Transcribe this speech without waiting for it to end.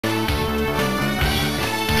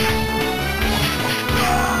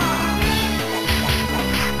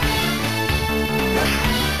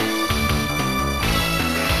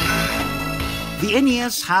The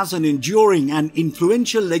NES has an enduring and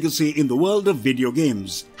influential legacy in the world of video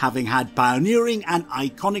games, having had pioneering and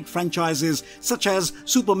iconic franchises such as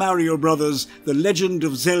Super Mario Bros., The Legend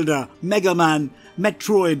of Zelda, Mega Man,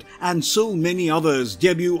 Metroid, and so many others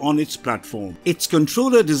debut on its platform. Its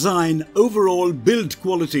controller design, overall build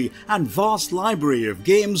quality, and vast library of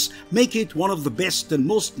games make it one of the best and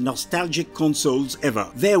most nostalgic consoles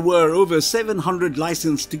ever. There were over 700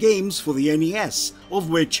 licensed games for the NES, of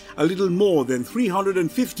which a little more than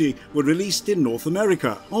 350 were released in North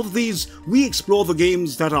America. Of these, we explore the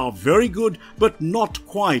games that are very good but not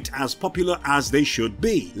quite as popular as they should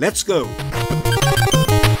be. Let's go!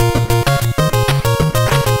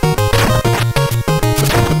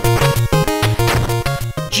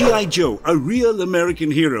 G.I. Joe, a real American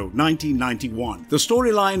hero, 1991. The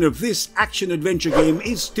storyline of this action-adventure game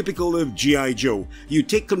is typical of G.I. Joe. You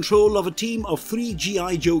take control of a team of 3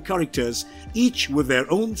 G.I. Joe characters, each with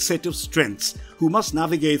their own set of strengths, who must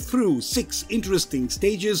navigate through 6 interesting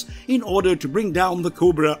stages in order to bring down the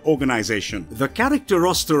Cobra organization. The character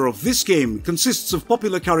roster of this game consists of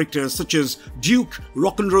popular characters such as Duke,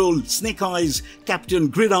 Rock'n'Roll, Snake Eyes, Captain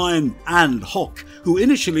Gridiron, and Hawk, who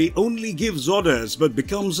initially only gives orders but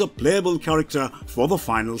becomes a playable character for the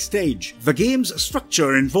final stage. The game's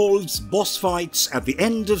structure involves boss fights at the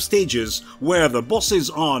end of stages, where the bosses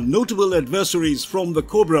are notable adversaries from the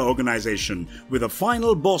Cobra organization, with a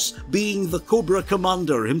final boss being the Cobra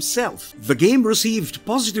Commander himself. The game received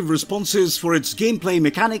positive responses for its gameplay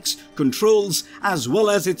mechanics, controls, as well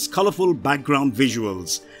as its colorful background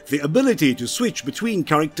visuals. The ability to switch between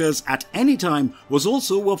characters at any time was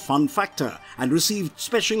also a fun factor and received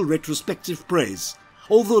special retrospective praise.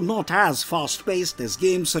 Although not as fast-paced as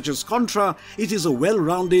games such as Contra, it is a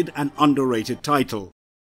well-rounded and underrated title.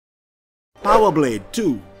 Power Blade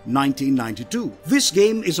 2, 1992. This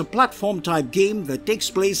game is a platform-type game that takes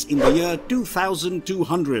place in the year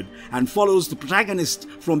 2200 and follows the protagonist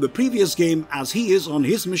from the previous game as he is on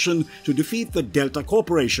his mission to defeat the Delta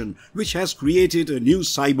Corporation, which has created a new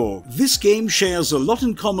cyborg. This game shares a lot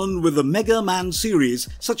in common with the Mega Man series,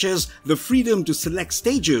 such as the freedom to select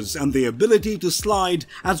stages and the ability to slide,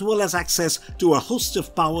 as well as access to a host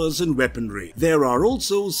of powers and weaponry. There are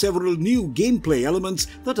also several new gameplay elements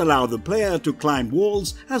that allow the player to climb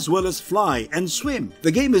walls as well as fly and swim.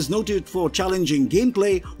 The game is noted for challenging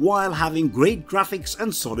gameplay while having great graphics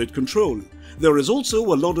and solid control. There is also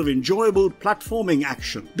a lot of enjoyable platforming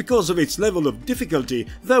action. Because of its level of difficulty,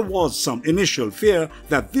 there was some initial fear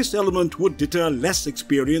that this element would deter less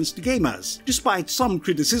experienced gamers. Despite some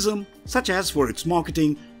criticism, such as for its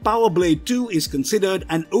marketing, Power Blade 2 is considered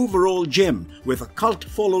an overall gem with a cult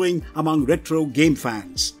following among retro game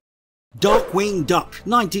fans. Darkwing Duck,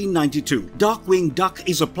 1992. Darkwing Duck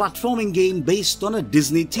is a platforming game based on a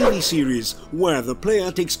Disney TV series where the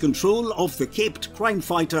player takes control of the caped crime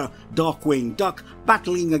fighter Darkwing Duck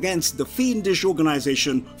battling against the fiendish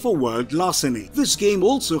organization for world larceny. This game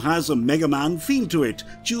also has a Mega Man feel to it,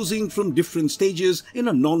 choosing from different stages in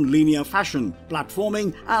a non-linear fashion,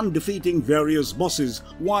 platforming and defeating various bosses,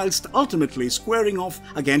 whilst ultimately squaring off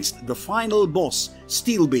against the final boss,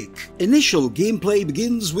 Steelbeak. Initial gameplay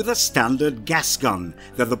begins with a standard gas gun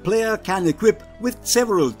that the player can equip with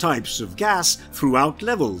several types of gas throughout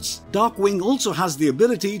levels. Darkwing also has the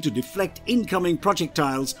ability to deflect incoming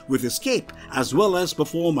projectiles with escape, as well as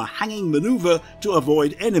perform a hanging maneuver to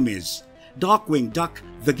avoid enemies. Darkwing Duck,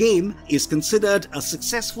 the game, is considered a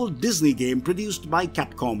successful Disney game produced by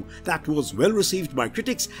Capcom that was well received by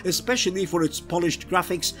critics, especially for its polished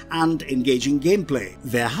graphics and engaging gameplay.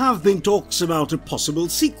 There have been talks about a possible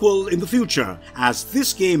sequel in the future, as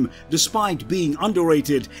this game, despite being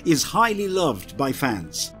underrated, is highly loved by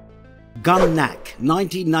fans. Gun-Knack,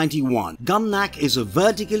 1991. Gun-Knack is a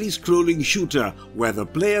vertically scrolling shooter where the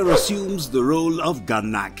player assumes the role of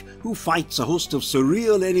Gun-Knack, who fights a host of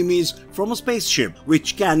surreal enemies from a spaceship,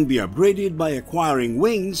 which can be upgraded by acquiring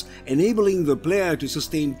wings, enabling the player to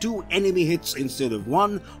sustain 2 enemy hits instead of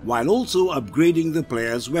 1, while also upgrading the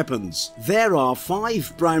player's weapons. There are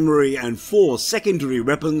 5 primary and 4 secondary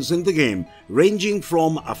weapons in the game, ranging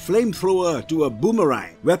from a flamethrower to a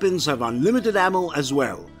boomerang. Weapons have unlimited ammo as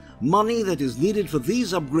well. Money that is needed for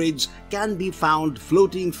these upgrades can be found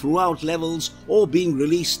floating throughout levels or being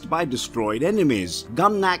released by destroyed enemies.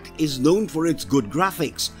 Gun-Knack is known for its good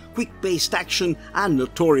graphics, quick-paced action and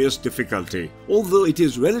notorious difficulty. Although it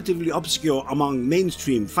is relatively obscure among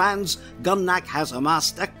mainstream fans, Gun-Knack has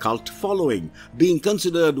amassed a cult following, being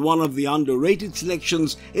considered one of the underrated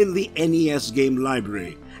selections in the NES game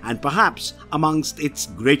library, and perhaps amongst its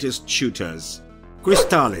greatest shooters.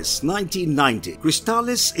 Crystalis, 1990.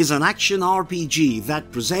 Crystalis is an action RPG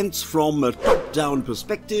that presents from a top-down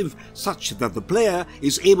perspective such that the player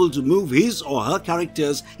is able to move his or her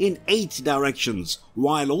characters in 8 directions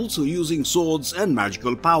while also using swords and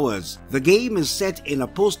magical powers. The game is set in a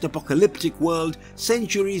post-apocalyptic world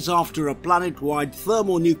centuries after a planet-wide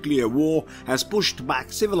thermonuclear war has pushed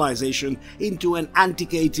back civilization into an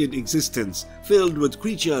antiquated existence filled with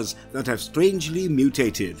creatures that have strangely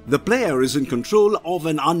mutated. The player is in control of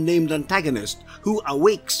an unnamed antagonist who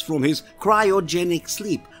awakes from his cryogenic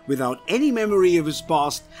sleep without any memory of his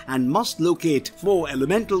past and must locate 4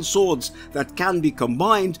 elemental swords that can be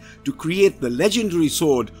combined to create the legendary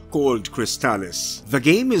sword called Crystalis. The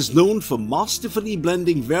game is known for masterfully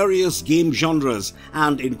blending various game genres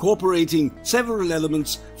and incorporating several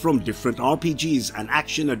elements from different RPGs and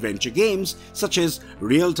action-adventure games such as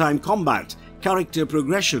real-time combat, character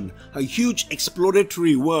progression, a huge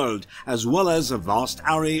exploratory world, as well as a vast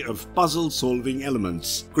array of puzzle-solving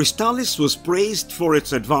elements. Crystalis was praised for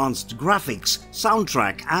its advanced graphics,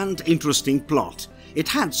 soundtrack, and interesting plot. It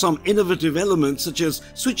had some innovative elements such as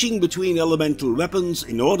switching between elemental weapons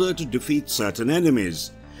in order to defeat certain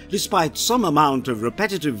enemies. Despite some amount of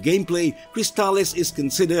repetitive gameplay, Crystalis is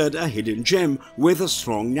considered a hidden gem with a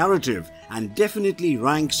strong narrative and definitely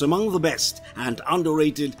ranks among the best and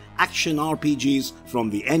underrated action RPGs from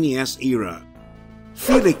the NES era.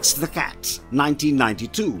 Felix the Cat,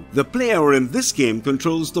 1992. The player in this game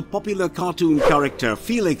controls the popular cartoon character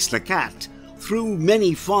Felix the Cat through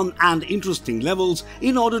many fun and interesting levels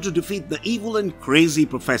in order to defeat the evil and crazy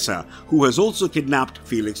professor who has also kidnapped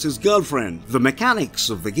Felix's girlfriend. The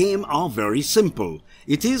mechanics of the game are very simple.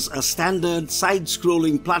 It is a standard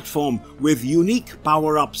side-scrolling platform with unique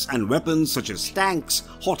power-ups and weapons such as tanks,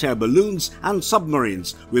 hot air balloons and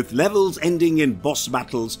submarines, with levels ending in boss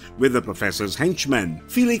battles with the professor's henchmen.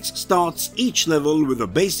 Felix starts each level with a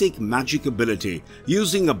basic magic ability,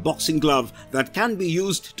 using a boxing glove that can be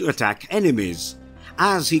used to attack enemies.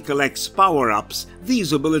 As he collects power-ups,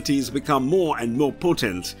 these abilities become more and more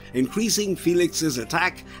potent, increasing Felix's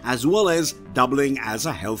attack as well as doubling as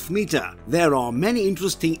a health meter. There are many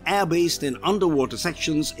interesting air-based and underwater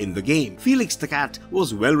sections in the game. Felix the Cat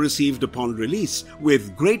was well received upon release,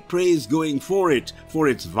 with great praise going for it for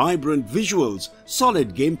its vibrant visuals,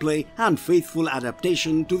 solid gameplay and faithful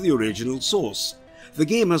adaptation to the original source. The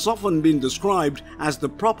game has often been described as the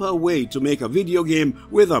proper way to make a video game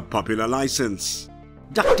with a popular license.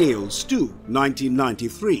 DuckTales 2,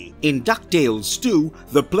 1993. In DuckTales 2,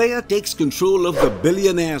 the player takes control of the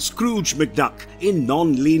billionaire Scrooge McDuck in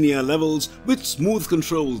non-linear levels with smooth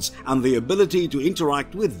controls and the ability to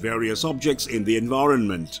interact with various objects in the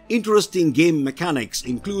environment. Interesting game mechanics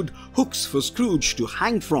include hooks for Scrooge to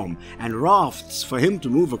hang from and rafts for him to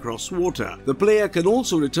move across water. The player can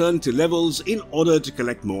also return to levels in order to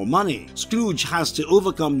collect more money. Scrooge has to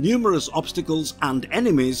overcome numerous obstacles and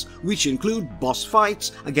enemies, which include boss fights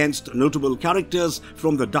against notable characters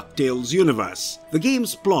from the DuckTales universe. The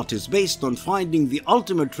game's plot is based on finding the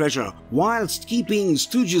ultimate treasure whilst keeping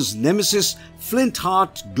Scrooge's nemesis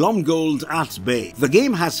Flintheart Glomgold at bay. The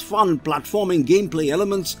game has fun platforming gameplay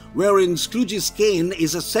elements wherein Scrooge's cane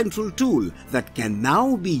is a central tool that can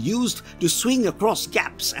now be used to swing across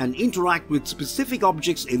gaps and interact with specific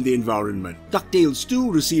objects in the environment. DuckTales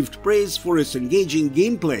 2 received praise for its engaging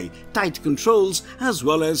gameplay, tight controls, as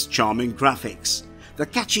well as charming graphics. The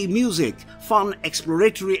catchy music, fun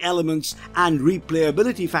exploratory elements, and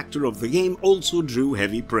replayability factor of the game also drew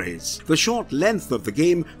heavy praise. The short length of the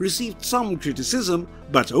game received some criticism,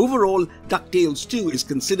 but overall, DuckTales 2 is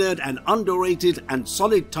considered an underrated and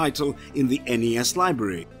solid title in the NES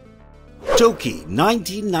library. Toki,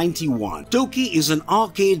 1991. Toki is an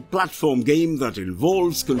arcade platform game that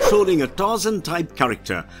involves controlling a Tarzan-type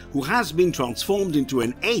character who has been transformed into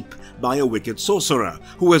an ape by a wicked sorcerer,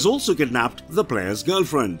 who has also kidnapped the player's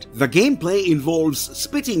girlfriend. The gameplay involves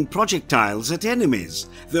spitting projectiles at enemies.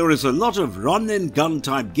 There is a lot of run-and-gun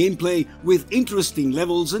type gameplay with interesting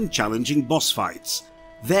levels and challenging boss fights.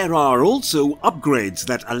 There are also upgrades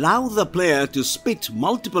that allow the player to spit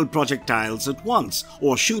multiple projectiles at once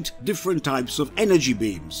or shoot different types of energy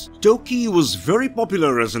beams. Toki was very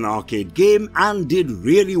popular as an arcade game and did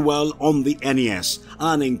really well on the NES,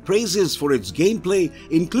 earning praises for its gameplay,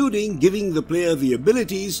 including giving the player the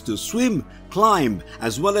abilities to swim, climb,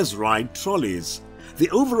 as well as ride trolleys.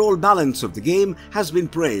 The overall balance of the game has been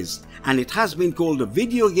praised, and it has been called a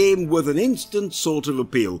video game with an instant sort of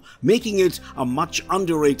appeal, making it a much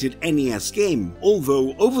underrated NES game,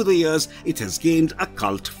 although over the years it has gained a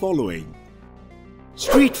cult following.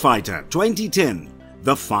 Street Fighter 2010.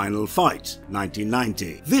 The Final Fight,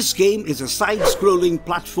 1990. This game is a side-scrolling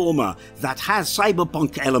platformer that has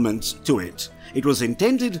cyberpunk elements to it. It was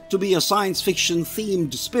intended to be a science fiction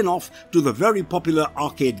themed spin-off to the very popular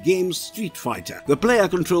arcade game Street Fighter. The player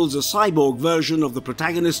controls a cyborg version of the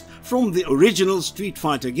protagonist from the original Street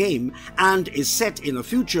Fighter game and is set in a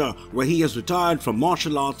future where he has retired from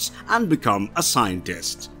martial arts and become a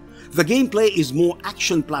scientist. The gameplay is more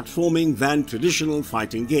action platforming than traditional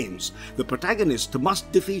fighting games. The protagonist must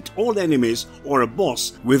defeat all enemies or a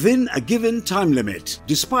boss within a given time limit.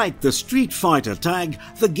 Despite the Street Fighter tag,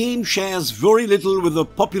 the game shares very little with the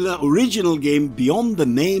popular original game beyond the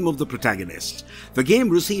name of the protagonist. The game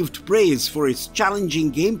received praise for its challenging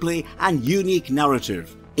gameplay and unique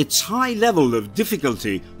narrative. Its high level of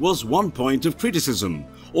difficulty was one point of criticism.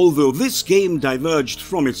 Although this game diverged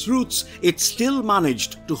from its roots, it still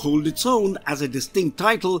managed to hold its own as a distinct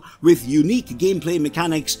title with unique gameplay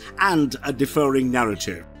mechanics and a differing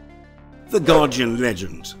narrative. The Guardian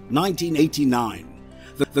Legend, 1989.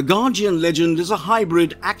 The Guardian Legend is a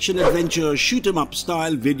hybrid action-adventure shoot-'em-up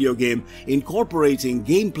style video game incorporating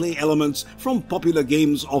gameplay elements from popular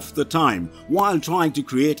games of the time while trying to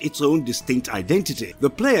create its own distinct identity. The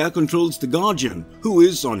player controls the Guardian, who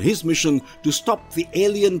is on his mission to stop the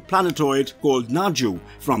alien planetoid called Naju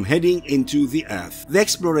from heading into the Earth. The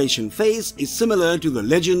exploration phase is similar to The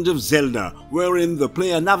Legend of Zelda, wherein the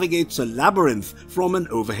player navigates a labyrinth from an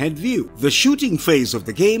overhead view. The shooting phase of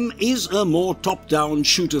the game is a more top-down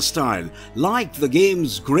shooter style, like the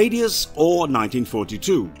games Gradius or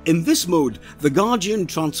 1942. In this mode, the Guardian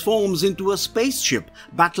transforms into a spaceship,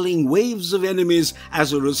 battling waves of enemies.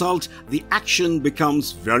 As a result, the action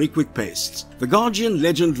becomes very quick-paced. The Guardian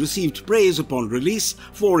Legend received praise upon release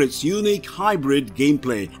for its unique hybrid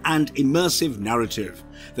gameplay and immersive narrative.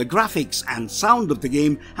 The graphics and sound of the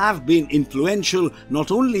game have been influential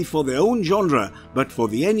not only for their own genre, but for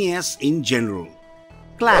the NES in general.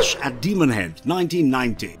 Clash at Demonhead,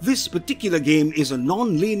 1990. This particular game is a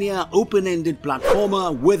non-linear, open-ended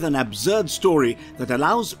platformer with an absurd story that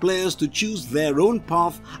allows players to choose their own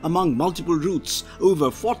path among multiple routes,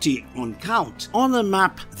 over 40 on count, on a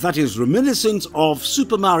map that is reminiscent of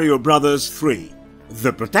Super Mario Bros. 3.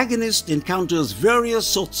 The protagonist encounters various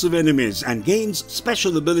sorts of enemies and gains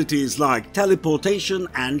special abilities like teleportation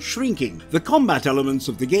and shrinking. The combat elements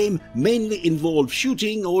of the game mainly involve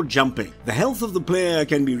shooting or jumping. The health of the player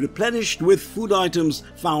can be replenished with food items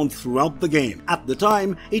found throughout the game. At the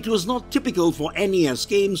time, it was not typical for NES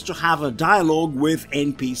games to have a dialogue with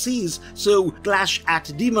NPCs, so Clash at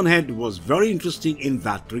Demonhead was very interesting in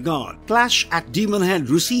that regard. Clash at Demonhead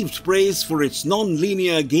received praise for its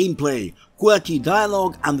non-linear gameplay, quirky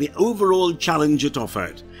dialogue and the overall challenge it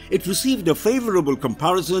offered. It received a favorable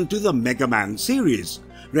comparison to the Mega Man series.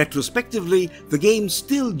 Retrospectively, the game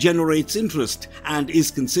still generates interest and is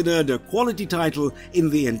considered a quality title in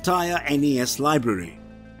the entire NES library.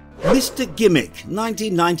 Mr. Gimmick,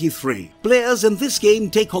 1993. Players in this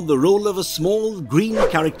game take on the role of a small green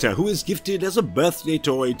character who is gifted as a birthday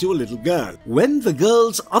toy to a little girl. When the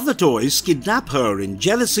girl's other toys kidnap her in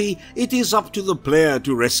jealousy, it is up to the player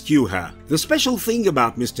to rescue her. The special thing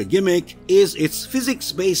about Mr. Gimmick is its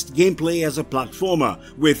physics-based gameplay as a platformer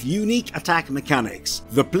with unique attack mechanics.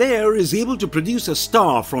 The player is able to produce a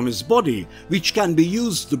star from his body, which can be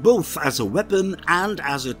used both as a weapon and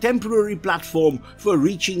as a temporary platform for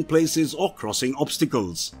reaching places or crossing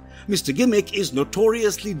obstacles. Mr. Gimmick is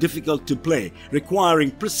notoriously difficult to play,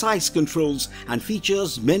 requiring precise controls and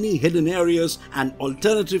features many hidden areas and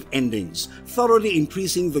alternative endings, thoroughly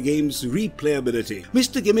increasing the game's replayability.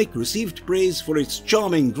 Mr. Gimmick received praise for its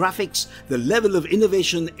charming graphics, the level of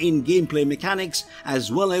innovation in gameplay mechanics,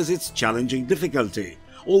 as well as its challenging difficulty,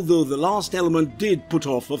 although the last element did put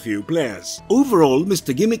off a few players. Overall,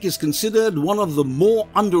 Mr. Gimmick is considered one of the more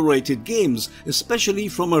underrated games, especially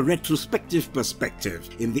from a retrospective perspective,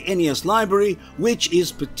 in the NES library, which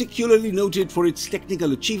is particularly noted for its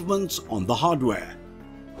technical achievements on the hardware.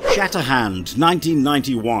 Shatterhand,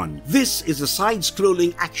 1991. This is a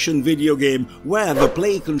side-scrolling action video game where the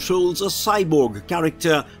player controls a cyborg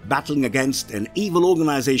character battling against an evil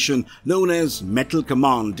organization known as Metal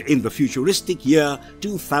Command in the futuristic year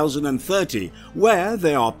 2030, where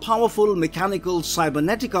there are powerful mechanical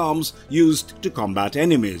cybernetic arms used to combat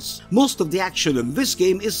enemies. Most of the action in this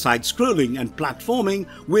game is side-scrolling and platforming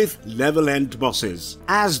with level-end bosses.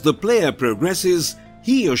 As the player progresses,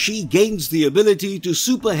 He or she gains the ability to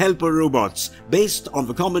super helper robots based on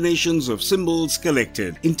the combinations of symbols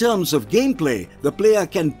collected. In terms of gameplay, the player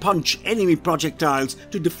can punch enemy projectiles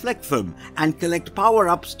to deflect them and collect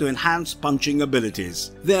power-ups to enhance punching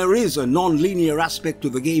abilities. There is a non-linear aspect to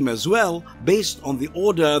the game as well, based on the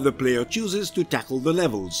order the player chooses to tackle the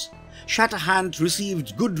levels. Shatterhand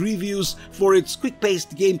received good reviews for its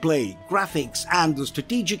quick-paced gameplay, graphics and the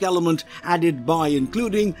strategic element added by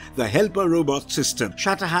including the helper robot system.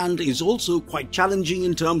 Shatterhand is also quite challenging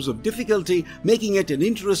in terms of difficulty, making it an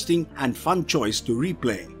interesting and fun choice to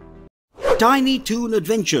replay. Tiny Toon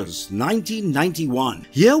Adventures 1991.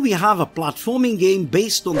 Here we have a platforming game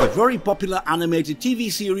based on the very popular animated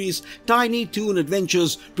TV series Tiny Toon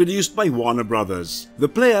Adventures produced by Warner Brothers. The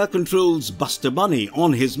player controls Buster Bunny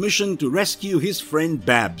on his mission to rescue his friend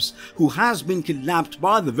Babs, who has been kidnapped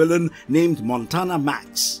by the villain named Montana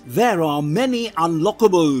Max. There are many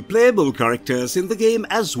unlockable playable characters in the game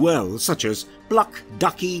as well, such as Pluck,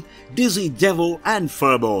 Ducky, Dizzy Devil and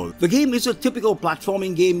Furball. The game is a typical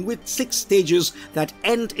platforming game with 6 stages that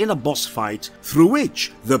end in a boss fight, through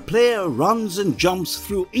which the player runs and jumps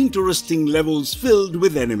through interesting levels filled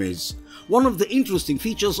with enemies. One of the interesting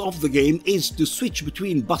features of the game is to switch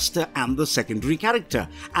between Buster and the secondary character,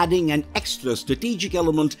 adding an extra strategic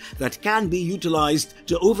element that can be utilized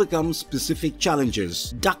to overcome specific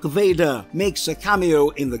challenges. Duck Vader makes a cameo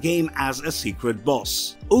in the game as a secret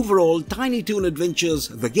boss. Overall, Tiny Toon Adventures,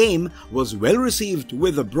 the game, was well received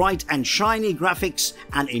with a bright and shiny graphics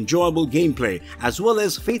and enjoyable gameplay, as well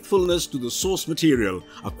as faithfulness to the source material,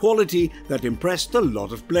 a quality that impressed a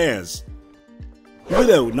lot of players.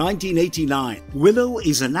 Willow 1989. Willow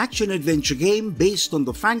is an action-adventure game based on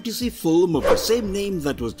the fantasy film of the same name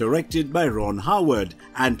that was directed by Ron Howard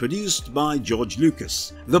and produced by George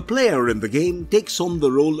Lucas. The player in the game takes on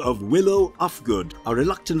the role of Willow Ufgood, a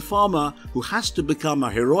reluctant farmer who has to become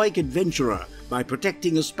a heroic adventurer by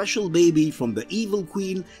protecting a special baby from the evil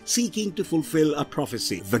queen seeking to fulfill a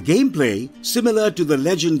prophecy. The gameplay, similar to The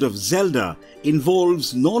Legend of Zelda,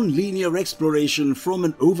 involves non-linear exploration from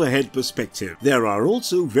an overhead perspective. There are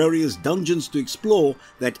also various dungeons to explore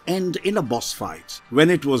that end in a boss fight. When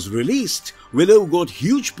it was released, Willow got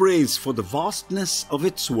huge praise for the vastness of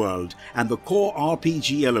its world and the core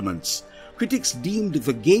RPG elements. Critics deemed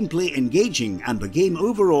the gameplay engaging and the game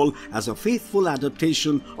overall as a faithful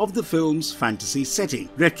adaptation of the film's fantasy setting.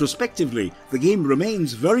 Retrospectively, the game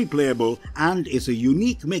remains very playable and is a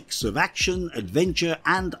unique mix of action, adventure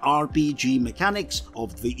and RPG mechanics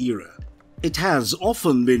of the era. It has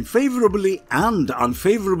often been favorably and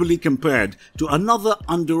unfavorably compared to another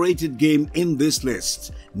underrated game in this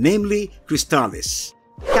list, namely Crystalis.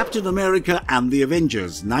 Captain America and the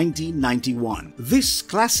Avengers 1991. This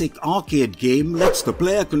classic arcade game lets the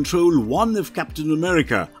player control one of Captain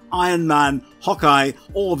America, Iron Man, Hawkeye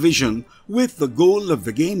or Vision, with the goal of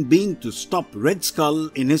the game being to stop Red Skull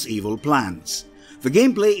in his evil plans. The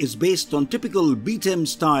gameplay is based on typical beat-em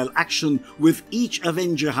style action, with each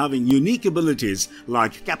Avenger having unique abilities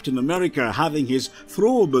like Captain America having his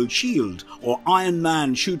throwable shield or Iron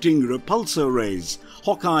Man shooting repulsor rays,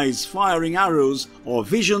 Hawkeye's firing arrows or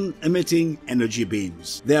Vision emitting energy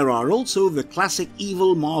beams. There are also the classic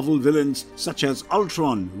evil Marvel villains such as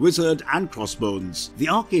Ultron, Wizard and Crossbones. The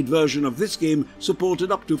arcade version of this game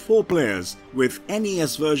supported up to 4 players, with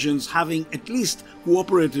NES versions having at least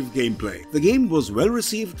cooperative gameplay. The game was well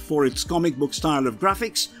received for its comic book style of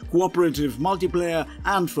graphics, cooperative multiplayer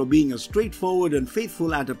and for being a straightforward and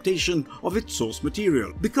faithful adaptation of its source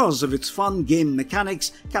material. Because of its fun game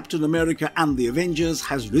mechanics, Captain America and the Avengers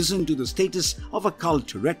has risen to the status of a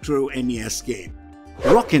cult retro NES game.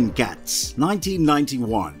 Rockin' Cats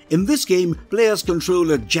 1991. In this game, players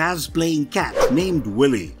control a jazz-playing cat named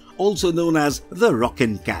Willie, also known as the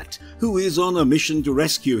Rockin' Cat, who is on a mission to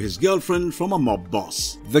rescue his girlfriend from a mob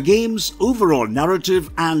boss. The game's overall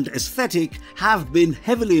narrative and aesthetic have been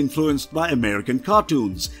heavily influenced by American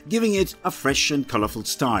cartoons, giving it a fresh and colorful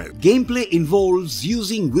style. Gameplay involves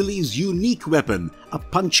using Willie's unique weapon, a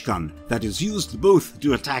punch gun, that is used both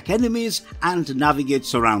to attack enemies and navigate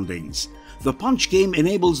surroundings. The punch game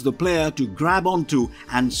enables the player to grab onto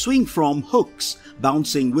and swing from hooks,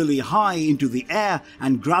 bouncing Willie high into the air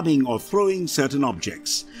and grabbing or throwing certain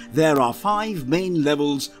objects. There are 5 main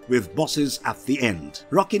levels with bosses at the end.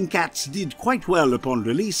 Rockin' Cats did quite well upon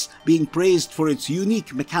release, being praised for its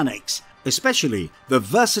unique mechanics, especially the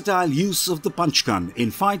versatile use of the punch gun in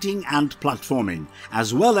fighting and platforming,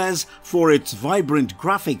 as well as for its vibrant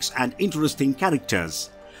graphics and interesting characters.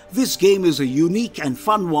 This game is a unique and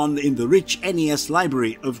fun one in the rich NES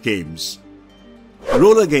library of games.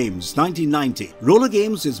 Roller Games, 1990. Roller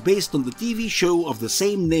Games is based on the TV show of the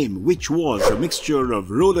same name, which was a mixture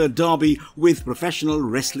of roller derby with professional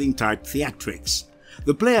wrestling type theatrics.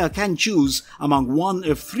 The player can choose among one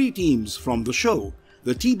of three teams from the show: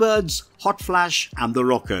 the T-Birds, Hot Flash and the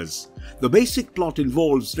Rockers. The basic plot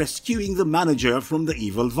involves rescuing the manager from the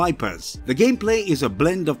evil Vipers. The gameplay is a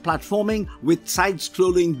blend of platforming with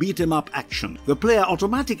side-scrolling beat-em-up action. The player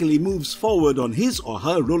automatically moves forward on his or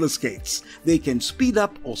her roller skates. They can speed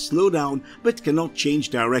up or slow down but cannot change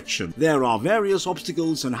direction. There are various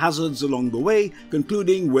obstacles and hazards along the way,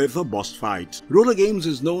 concluding with a boss fight. Roller Games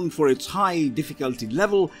is known for its high difficulty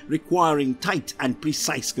level, requiring tight and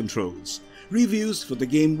precise controls. Reviews for the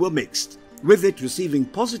game were mixed, with it receiving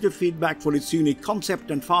positive feedback for its unique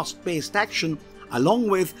concept and fast-paced action, along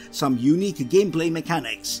with some unique gameplay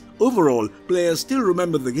mechanics. Overall, players still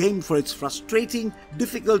remember the game for its frustrating,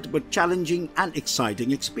 difficult but challenging and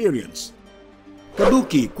exciting experience.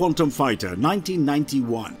 Kabuki Quantum Fighter,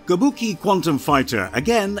 1991. Kabuki Quantum Fighter,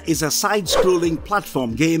 again, is a side-scrolling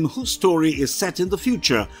platform game whose story is set in the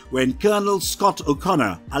future when Colonel Scott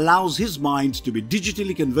O'Connor allows his mind to be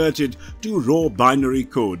digitally converted to raw binary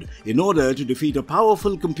code in order to defeat a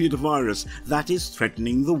powerful computer virus that is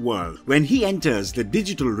threatening the world. When he enters the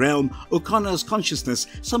digital realm, O'Connor's consciousness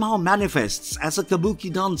somehow manifests as a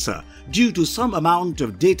kabuki dancer due to some amount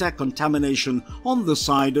of data contamination on the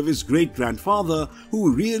side of his great-grandfather,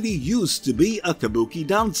 who really used to be a kabuki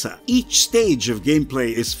dancer. Each stage of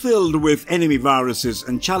gameplay is filled with enemy viruses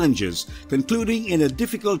and challenges, concluding in a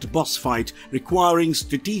difficult boss fight requiring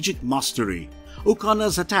strategic mastery.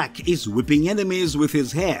 O'Connor's attack is whipping enemies with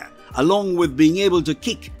his hair, along with being able to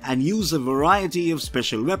kick and use a variety of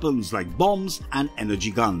special weapons like bombs and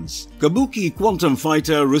energy guns. Kabuki Quantum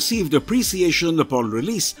Fighter received appreciation upon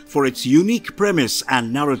release for its unique premise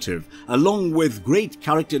and narrative, along with great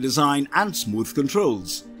character design and smooth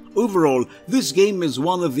controls. Overall, this game is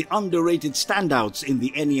one of the underrated standouts in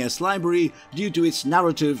the NES library due to its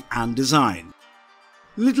narrative and design.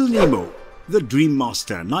 Little Nemo, The Dream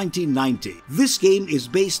Master, 1990. This game is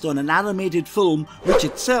based on an animated film which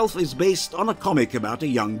itself is based on a comic about a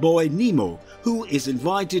young boy, Nemo, who is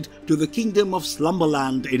invited to the kingdom of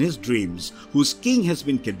Slumberland in his dreams, whose king has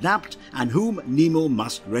been kidnapped and whom Nemo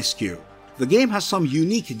must rescue. The game has some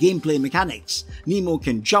unique gameplay mechanics. Nemo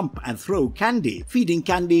can jump and throw candy. Feeding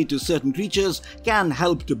candy to certain creatures can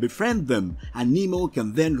help to befriend them, and Nemo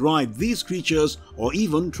can then ride these creatures or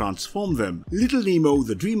even transform them. Little Nemo,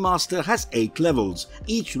 the Dream Master, has 8 levels,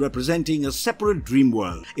 each representing a separate dream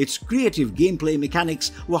world. Its creative gameplay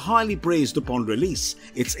mechanics were highly praised upon release.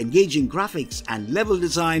 Its engaging graphics and level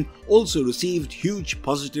design also received huge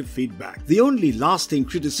positive feedback. The only lasting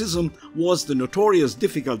criticism was the notorious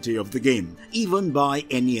difficulty of the game, even by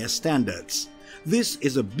NES standards. This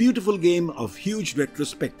is a beautiful game of huge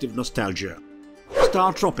retrospective nostalgia.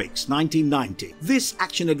 Star Tropics, 1990. This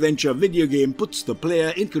action-adventure video game puts the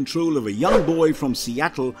player in control of a young boy from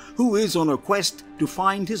Seattle who is on a quest to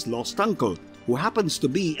find his lost uncle, who happens to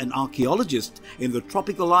be an archaeologist in the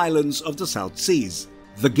tropical islands of the South Seas.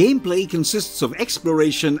 The gameplay consists of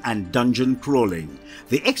exploration and dungeon crawling.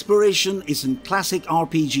 The exploration is in classic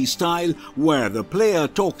RPG style, where the player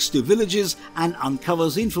talks to villages and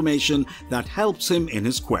uncovers information that helps him in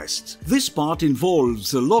his quest. This part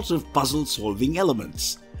involves a lot of puzzle-solving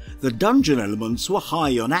elements. The dungeon elements were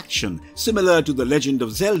high on action, similar to The Legend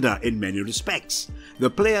of Zelda in many respects. The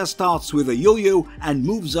player starts with a yo-yo and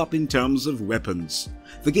moves up in terms of weapons.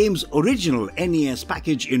 The game's original NES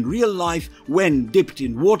package in real life, when dipped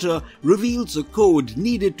in water, reveals a code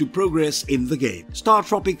needed to progress in the game. Star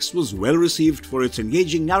Tropics was well received for its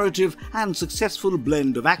engaging narrative and successful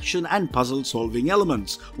blend of action and puzzle-solving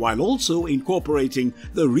elements, while also incorporating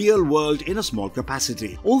the real world in a small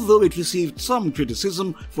capacity. Although it received some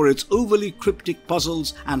criticism for its overly cryptic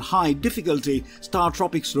puzzles and high difficulty, Star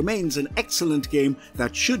Tropics remains an excellent game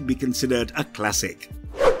that should be considered a classic.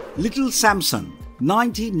 Little Samson,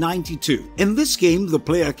 1992. In this game, the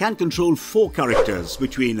player can control 4 characters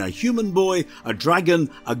between a human boy, a dragon,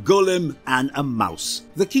 a golem, and a mouse.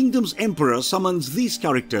 The kingdom's emperor summons these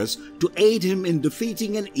characters to aid him in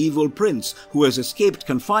defeating an evil prince who has escaped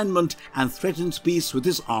confinement and threatens peace with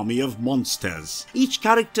his army of monsters. Each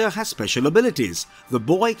character has special abilities. The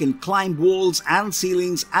boy can climb walls and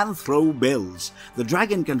ceilings and throw bells. The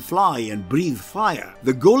dragon can fly and breathe fire.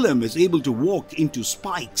 The golem is able to walk into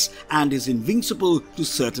spikes and is invincible to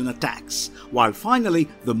certain attacks, while finally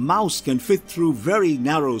the mouse can fit through very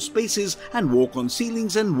narrow spaces and walk on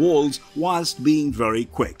ceilings and walls whilst being very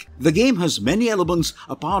quick. The game has many elements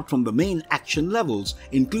apart from the main action levels,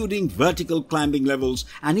 including vertical climbing levels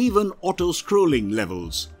and even auto-scrolling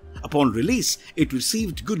levels. Upon release, it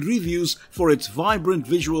received good reviews for its vibrant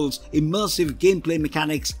visuals, immersive gameplay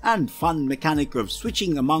mechanics, and fun mechanic of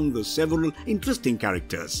switching among the several interesting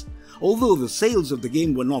characters. Although the sales of the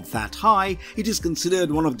game were not that high, it is considered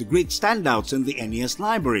one of the great standouts in the NES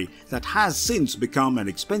library that has since become an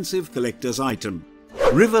expensive collector's item.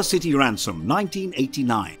 River City Ransom,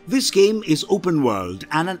 1989. This game is open world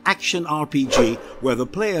and an action RPG where the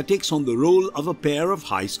player takes on the role of a pair of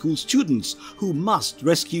high school students who must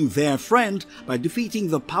rescue their friend by defeating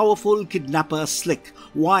the powerful kidnapper Slick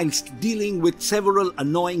whilst dealing with several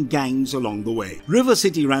annoying gangs along the way. River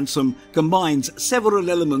City Ransom combines several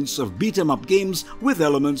elements of beat-em-up games with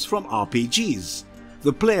elements from RPGs.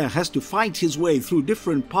 The player has to fight his way through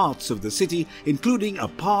different parts of the city, including a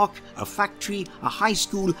park, a factory, a high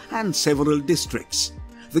school, and several districts.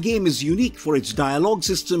 The game is unique for its dialogue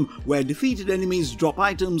system, where defeated enemies drop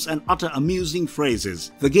items and utter amusing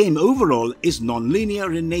phrases. The game overall is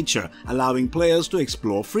non-linear in nature, allowing players to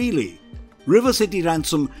explore freely. River City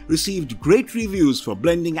Ransom received great reviews for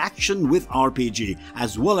blending action with RPG,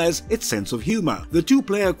 as well as its sense of humor. The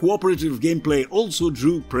two-player cooperative gameplay also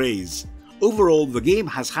drew praise. Overall, the game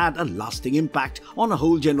has had a lasting impact on a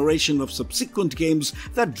whole generation of subsequent games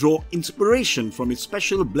that draw inspiration from its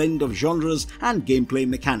special blend of genres and gameplay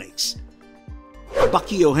mechanics.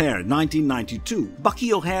 Bucky O'Hare, 1992.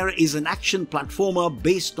 Bucky O'Hare is an action platformer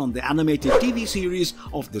based on the animated TV series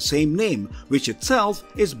of the same name, which itself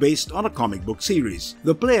is based on a comic book series.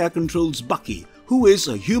 The player controls Bucky, who is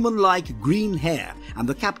a human-like green hair and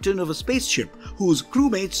the captain of a spaceship whose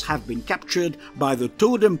crewmates have been captured by the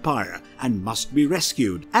Toad Empire and must be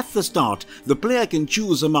rescued. At the start, the player can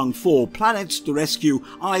choose among 4 planets to rescue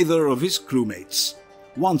either of his crewmates.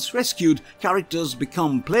 Once rescued, characters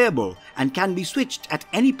become playable and can be switched at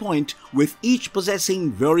any point, with each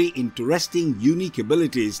possessing very interesting unique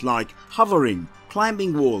abilities like hovering,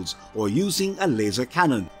 climbing walls, or using a laser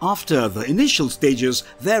cannon. After the initial stages,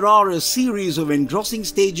 there are a series of engrossing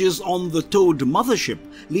stages on the Toad mothership,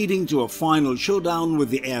 leading to a final showdown with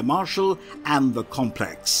the Air Marshal and the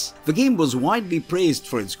Complex. The game was widely praised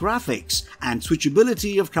for its graphics and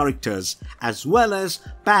switchability of characters, as well as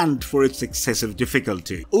panned for its excessive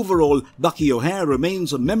difficulty. Overall, Bucky O'Hare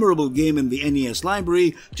remains a memorable game in the NES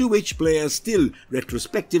library, to which players still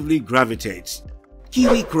retrospectively gravitate.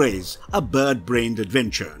 Kiwi Craze, a bird-brained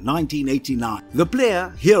adventure, 1989. The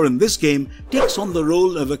player, here in this game, takes on the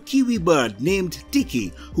role of a kiwi bird named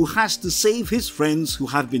Tiki, who has to save his friends who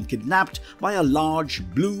have been kidnapped by a large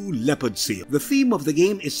blue leopard seal. The theme of the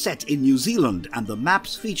game is set in New Zealand, and the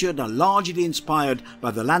maps featured are largely inspired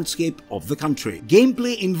by the landscape of the country.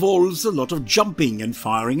 Gameplay involves a lot of jumping and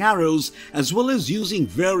firing arrows, as well as using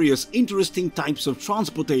various interesting types of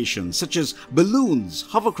transportation, such as balloons,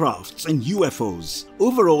 hovercrafts, and UFOs.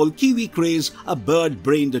 Overall, Kiwi Craze, a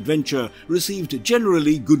bird-brained adventure, received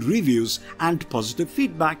generally good reviews and positive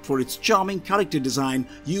feedback for its charming character design,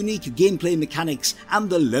 unique gameplay mechanics, and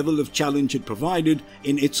the level of challenge it provided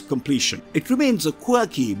in its completion. It remains a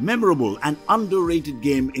quirky, memorable, and underrated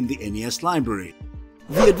game in the NES library.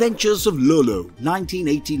 The Adventures of Lolo,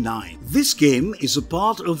 1989. This game is a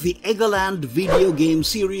part of the Eggerland video game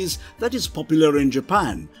series that is popular in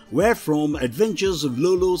Japan, wherefrom Adventures of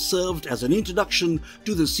Lolo served as an introduction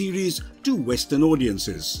to the series to Western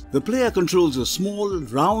audiences. The player controls a small,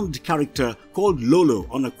 round character called Lolo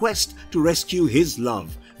on a quest to rescue his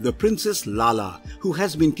love, the Princess Lala, who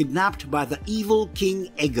has been kidnapped by the evil King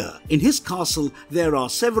Egger. In his castle, there are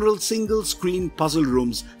several single-screen puzzle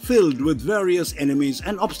rooms filled with various enemies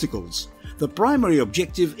and obstacles. The primary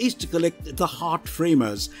objective is to collect the heart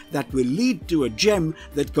framers that will lead to a gem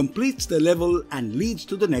that completes the level and leads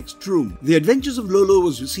to the next room. The Adventures of Lolo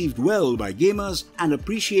was received well by gamers and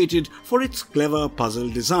appreciated for its clever puzzle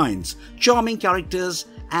designs, charming characters,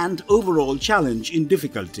 and overall challenge in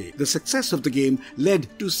difficulty. The success of the game led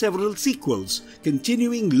to several sequels,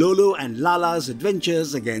 continuing Lolo and Lala's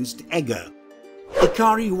adventures against Egger.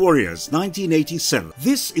 Ikari Warriors, 1987.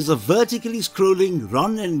 This is a vertically scrolling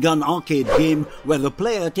run-and-gun arcade game where the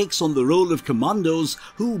player takes on the role of commandos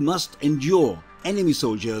who must endure enemy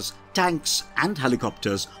soldiers, tanks, and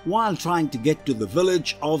helicopters while trying to get to the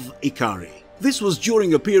village of Ikari. This was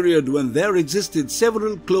during a period when there existed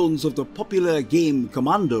several clones of the popular game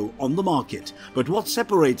Commando on the market, but what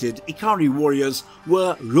separated Ikari Warriors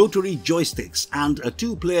were rotary joysticks and a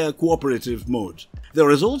 2-player cooperative mode.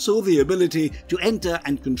 There is also the ability to enter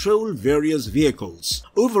and control various vehicles.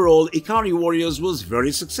 Overall, Ikari Warriors was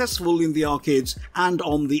very successful in the arcades and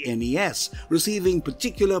on the NES, receiving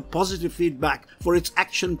particular positive feedback for its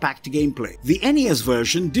action-packed gameplay. The NES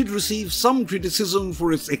version did receive some criticism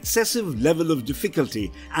for its excessive level level of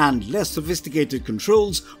difficulty and less sophisticated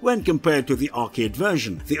controls when compared to the arcade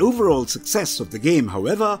version. The overall success of the game,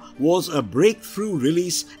 however, was a breakthrough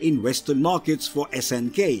release in Western markets for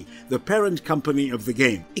SNK, the parent company of the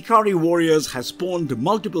game. Ikari Warriors has spawned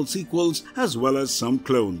multiple sequels as well as some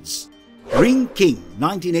clones. Ring King,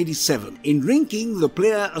 1987. In Ring King, the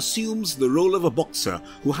player assumes the role of a boxer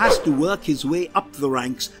who has to work his way up the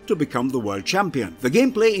ranks to become the world champion. The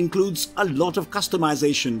gameplay includes a lot of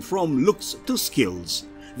customization from looks to skills.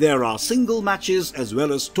 There are single matches as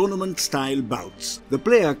well as tournament-style bouts. The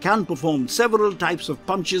player can perform several types of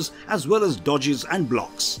punches as well as dodges and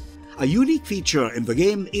blocks. A unique feature in the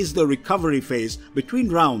game is the recovery phase between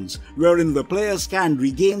rounds, wherein the players can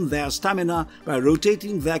regain their stamina by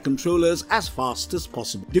rotating their controllers as fast as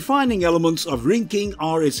possible. Defining elements of Ring King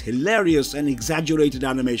are its hilarious and exaggerated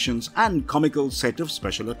animations and comical set of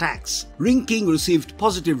special attacks. Ring King received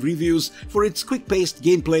positive reviews for its quick-paced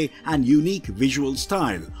gameplay and unique visual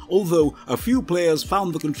style, although a few players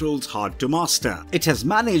found the controls hard to master. It has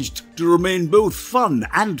managed to remain both fun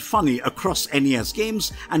and funny across NES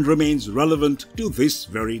games and remains relevant to this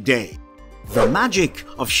very day. The Magic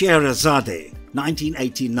of Scheherazade,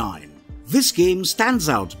 1989. This game stands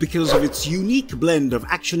out because of its unique blend of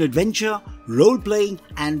action-adventure, role-playing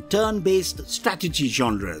and turn-based strategy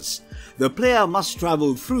genres. The player must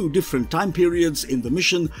travel through different time periods in the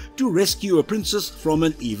mission to rescue a princess from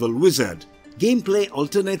an evil wizard. Gameplay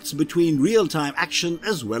alternates between real-time action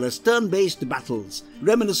as well as turn-based battles,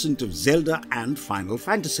 reminiscent of Zelda and Final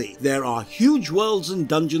Fantasy. There are huge worlds and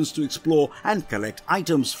dungeons to explore and collect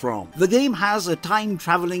items from. The game has a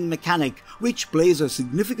time-traveling mechanic which plays a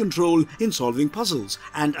significant role in solving puzzles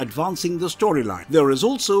and advancing the storyline. There is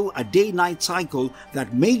also a day-night cycle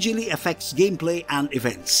that majorly affects gameplay and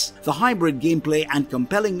events. The hybrid gameplay and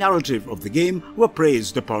compelling narrative of the game were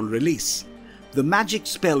praised upon release. The magic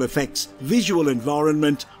spell effects, visual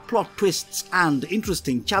environment, plot twists and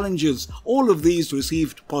interesting challenges, all of these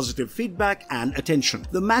received positive feedback and attention.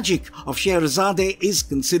 The Magic of Scheherazade is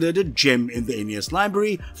considered a gem in the NES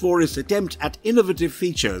library for its attempt at innovative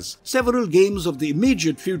features. Several games of the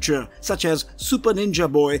immediate future, such as Super Ninja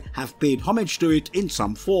Boy, have paid homage to it in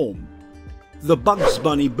some form. The Bugs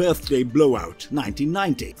Bunny Birthday Blowout,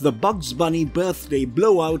 1990. The Bugs Bunny Birthday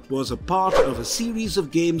Blowout was a part of a series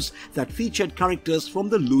of games that featured characters from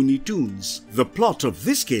the Looney Tunes. The plot of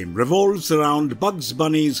this game revolves around Bugs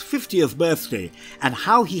Bunny's 50th birthday and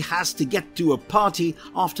how he has to get to a party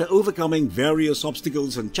after overcoming various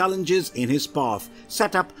obstacles and challenges in his path,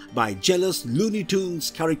 set up by jealous Looney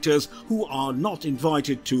Tunes characters who are not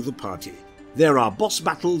invited to the party. There are boss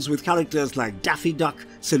battles with characters like Daffy Duck,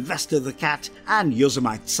 Sylvester the Cat and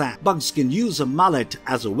Yosemite Sam. Bugs can use a mallet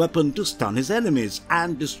as a weapon to stun his enemies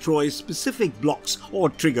and destroy specific blocks or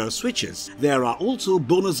trigger switches. There are also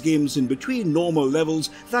bonus games in between normal levels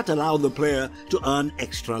that allow the player to earn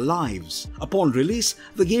extra lives. Upon release,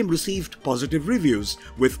 the game received positive reviews,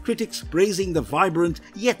 with critics praising the vibrant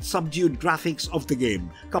yet subdued graphics of the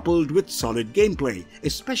game, coupled with solid gameplay,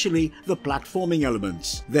 especially the platforming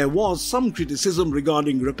elements. There was some criticism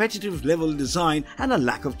regarding repetitive level design and a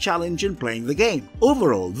lack of challenge in playing the game.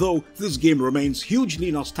 Overall, though, this game remains hugely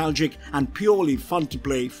nostalgic and purely fun to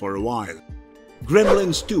play for a while.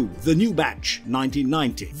 Gremlins 2: The New Batch,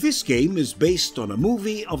 1990. This game is based on a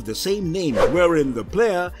movie of the same name, wherein the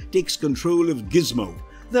player takes control of Gizmo,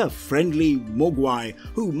 the friendly mogwai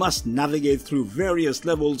who must navigate through various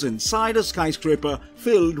levels inside a skyscraper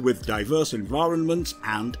filled with diverse environments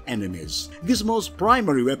and enemies. Gizmo's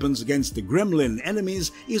primary weapons against the gremlin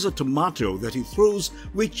enemies is a tomato that he throws,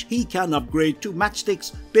 which he can upgrade to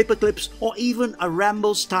matchsticks, paperclips or even a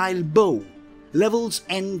Rambo-style bow. Levels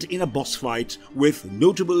end in a boss fight with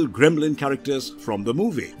notable gremlin characters from the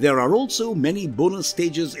movie. There are also many bonus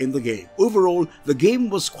stages in the game. Overall, the game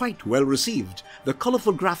was quite well received. The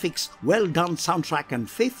colorful graphics, well-done soundtrack and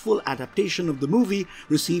faithful adaptation of the movie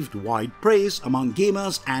received wide praise among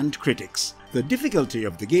gamers and critics. The difficulty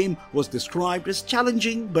of the game was described as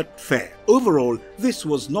challenging but fair. Overall, this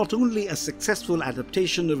was not only a successful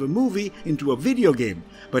adaptation of a movie into a video game,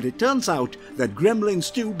 but it turns out that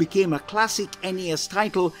Gremlins 2 became a classic NES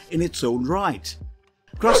title in its own right.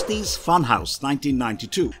 Krusty's Funhouse,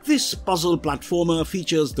 1992. This puzzle platformer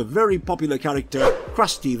features the very popular character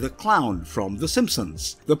Krusty the Clown from The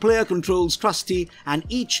Simpsons. The player controls Krusty and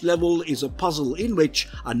each level is a puzzle in which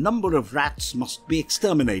a number of rats must be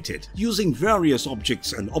exterminated. Using various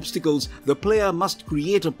objects and obstacles, the player must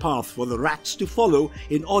create a path for the rats to follow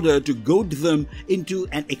in order to goad them into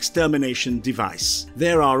an extermination device.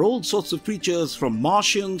 There are all sorts of creatures from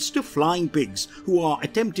Martians to flying pigs who are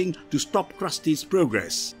attempting to stop Krusty's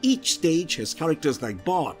progress. Each stage has characters like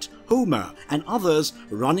Bart, Homer, and others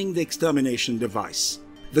running the extermination device.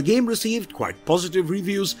 The game received quite positive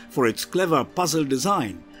reviews for its clever puzzle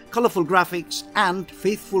design, colorful graphics, and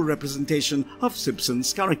faithful representation of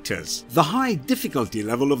Simpsons characters. The high difficulty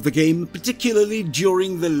level of the game, particularly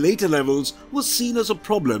during the later levels, was seen as a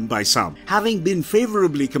problem by some. Having been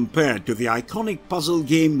favorably compared to the iconic puzzle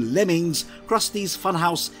game Lemmings, Krusty's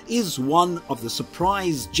Funhouse is one of the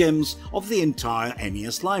surprise gems of the entire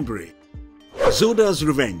NES library. Zoda's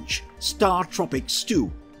Revenge, Star Tropics 2,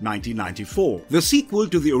 1994. The sequel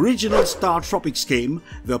to the original Star Tropics game,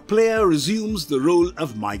 the player resumes the role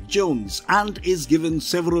of Mike Jones and is given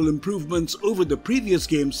several improvements over the previous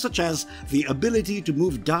game, such as the ability to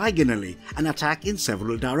move diagonally and attack in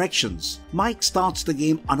several directions. Mike starts the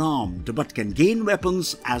game unarmed but can gain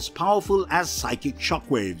weapons as powerful as psychic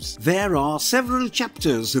shockwaves. There are several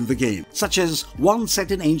chapters in the game, such as one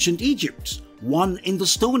set in ancient Egypt, one in the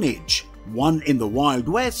Stone Age, one in the Wild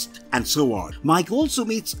West, and so on. Mike also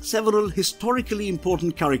meets several historically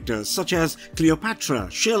important characters such as Cleopatra,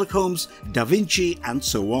 Sherlock Holmes, Da Vinci, and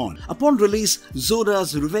so on. Upon release,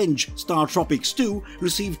 Zoda's Revenge Star Tropics 2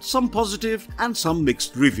 received some positive and some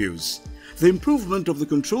mixed reviews. The improvement of the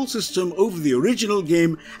control system over the original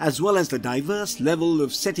game, as well as the diverse level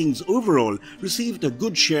of settings overall, received a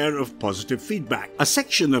good share of positive feedback. A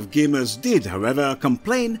section of gamers did, however,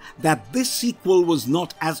 complain that this sequel was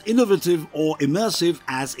not as innovative or immersive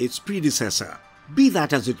as its predecessor. Be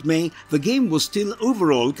that as it may, the game was still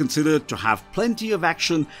overall considered to have plenty of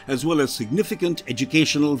action as well as significant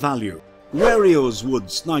educational value. Wario's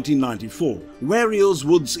Woods, 1994. Wario's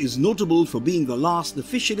Woods is notable for being the last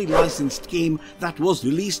officially licensed game that was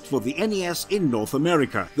released for the NES in North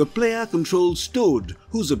America. The player controls Toad,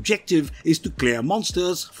 whose objective is to clear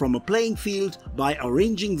monsters from a playing field by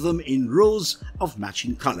arranging them in rows of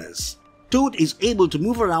matching colors. Toad is able to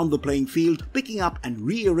move around the playing field, picking up and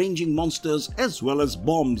rearranging monsters as well as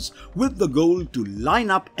bombs, with the goal to line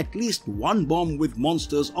up at least one bomb with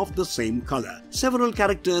monsters of the same color. Several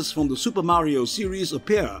characters from the Super Mario series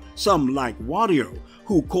appear, some like Wario,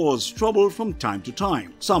 who cause trouble from time to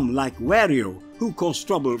time, some like Wario, who cause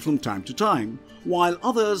trouble from time to time, while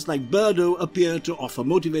others like Birdo appear to offer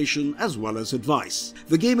motivation as well as advice.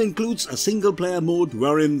 The game includes a single-player mode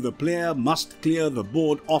wherein the player must clear the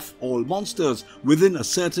board of all monsters within a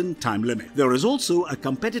certain time limit. There is also a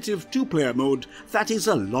competitive two-player mode that is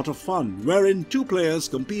a lot of fun, wherein two players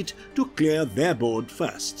compete to clear their board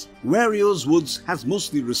first. Wario's Woods has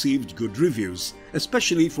mostly received good reviews,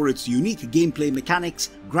 especially for its unique gameplay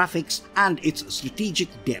mechanics, graphics, and its strategic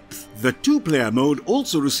depth. The two-player mode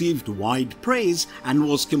also received wide praise and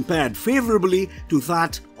was compared favorably to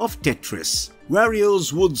that of Tetris.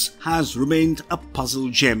 Wario's Woods has remained a puzzle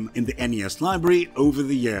gem in the NES library over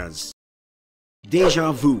the years.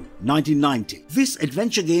 Deja Vu, 1990. This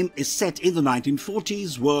adventure game is set in the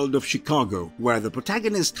 1940s world of Chicago, where the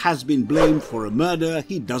protagonist has been blamed for a murder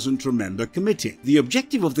he doesn't remember committing. The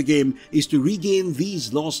objective of the game is to regain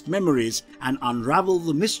these lost memories and unravel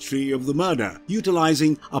the mystery of the murder,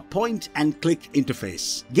 utilizing a point-and-click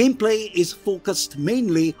interface. Gameplay is focused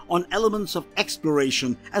mainly on elements of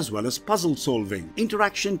exploration as well as puzzle solving.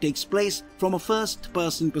 Interaction takes place from a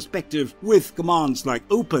first-person perspective with commands like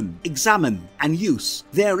open, examine, and use.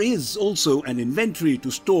 There is also an inventory to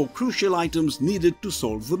store crucial items needed to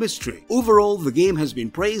solve the mystery. Overall, the game has been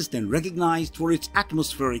praised and recognized for its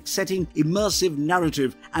atmospheric setting, immersive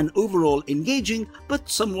narrative, and overall engaging but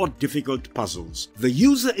somewhat difficult puzzles. The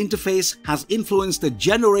user interface has influenced a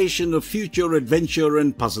generation of future adventure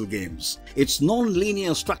and puzzle games. Its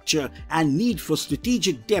non-linear structure and need for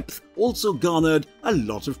strategic depth also garnered a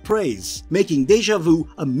lot of praise, making Deja Vu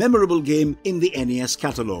a memorable game in the NES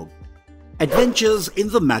catalog. Adventures in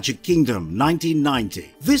the Magic Kingdom,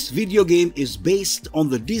 1990. This video game is based on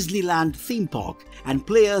the Disneyland theme park, and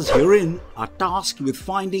players herein are tasked with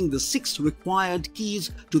finding the 6 required keys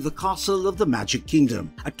to the Castle of the Magic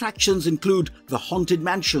Kingdom. Attractions include the Haunted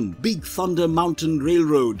Mansion, Big Thunder Mountain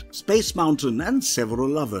Railroad, Space Mountain, and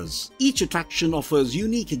several others. Each attraction offers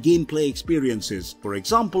unique gameplay experiences. For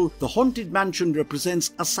example, the Haunted Mansion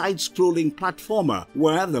represents a side-scrolling platformer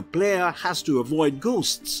where the player has to avoid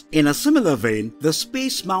ghosts. In a similar vein, the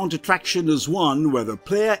Space Mount attraction is one where the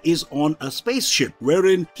player is on a spaceship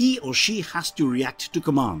wherein he or she has to react to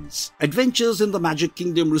commands. Adventures in the Magic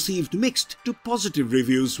Kingdom received mixed to positive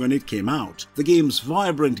reviews when it came out. The game's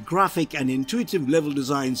vibrant graphic and intuitive level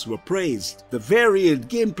designs were praised. The varied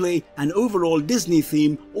gameplay and overall Disney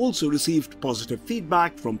theme also received positive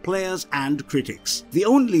feedback from players and critics. The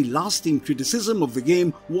only lasting criticism of the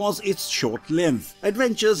game was its short length.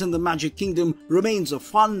 Adventures in the Magic Kingdom remains a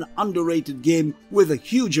fun, underrated game with a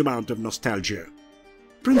huge amount of nostalgia.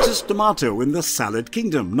 Princess Tomato in the Salad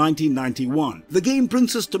Kingdom, 1991. The game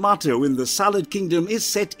Princess Tomato in the Salad Kingdom is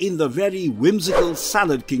set in the very whimsical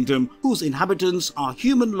Salad Kingdom, whose inhabitants are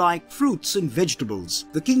human-like fruits and vegetables.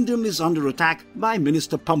 The kingdom is under attack by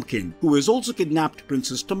Minister Pumpkin, who has also kidnapped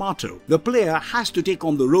Princess Tomato. The player has to take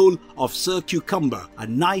on the role of Sir Cucumber, a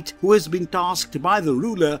knight who has been tasked by the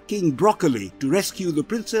ruler King Broccoli to rescue the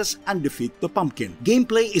princess and defeat the pumpkin.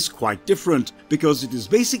 Gameplay is quite different because it is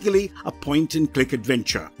basically a point-and-click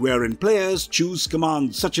adventure, wherein players choose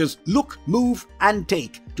commands such as look, move and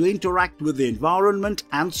take to interact with the environment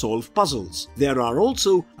and solve puzzles. There are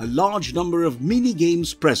also a large number of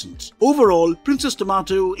mini-games present. Overall, Princess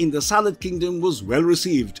Tomato in the Salad Kingdom was well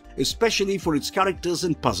received, especially for its characters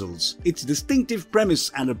and puzzles. Its distinctive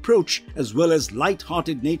premise and approach, as well as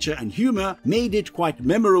light-hearted nature and humor, made it quite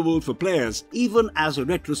memorable for players, even as a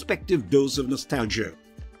retrospective dose of nostalgia.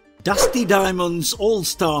 Dusty Diamonds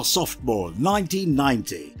All-Star Softball,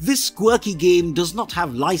 1990. This quirky game does not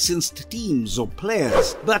have licensed teams or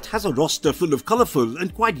players, but has a roster full of colourful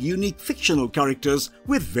and quite unique fictional characters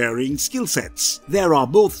with varying skill sets. There are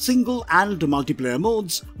both single and multiplayer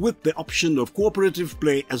modes, with the option of cooperative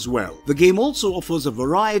play as well. The game also offers a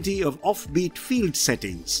variety of offbeat field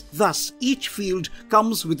settings. Thus, each field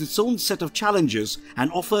comes with its own set of challenges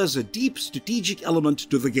and offers a deep strategic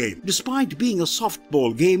element to the game. Despite being a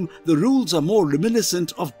softball game, the rules are more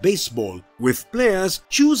reminiscent of baseball, with players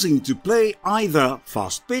choosing to play either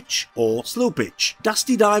fast pitch or slow pitch.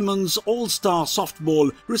 Dusty Diamonds All-Star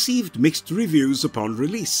Softball received mixed reviews upon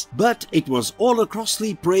release, but it was all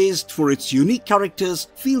acrossly praised for its unique characters,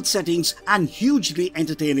 field settings and hugely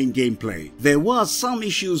entertaining gameplay. There were some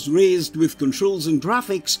issues raised with controls and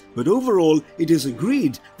graphics, but overall it is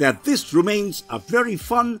agreed that this remains a very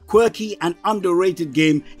fun, quirky and underrated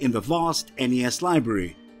game in the vast NES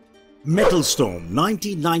library. Metal Storm,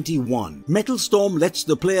 1991. Metal Storm lets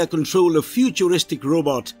the player control a futuristic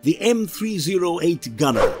robot, the M308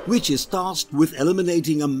 Gunner, which is tasked with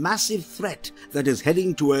eliminating a massive threat that is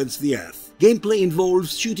heading towards the Earth. Gameplay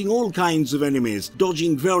involves shooting all kinds of enemies,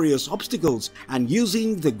 dodging various obstacles, and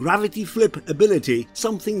using the gravity flip ability,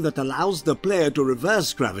 something that allows the player to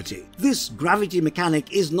reverse gravity. This gravity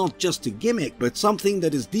mechanic is not just a gimmick, but something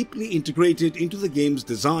that is deeply integrated into the game's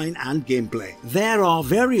design and gameplay. There are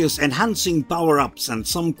various enhancing power-ups and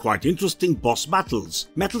some quite interesting boss battles.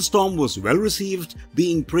 Metal Storm was well received,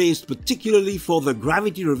 being praised particularly for the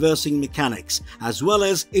gravity reversing mechanics, as well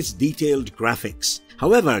as its detailed graphics.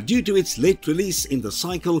 However, due to its late release in the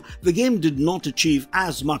cycle, the game did not achieve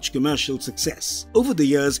as much commercial success. Over the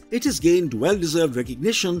years, it has gained well-deserved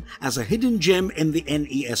recognition as a hidden gem in the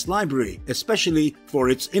NES library, especially for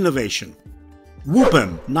its innovation.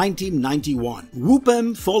 Whoop'em, 1991.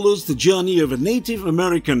 Whoop'em follows the journey of a Native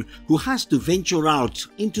American who has to venture out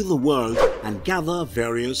into the world and gather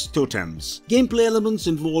various totems. Gameplay elements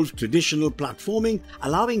involve traditional platforming,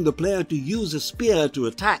 allowing the player to use a spear to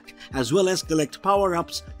attack, as well as collect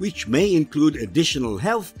power-ups which may include additional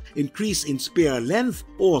health, increase in spear length,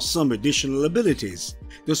 or some additional abilities.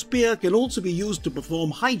 The spear can also be used to perform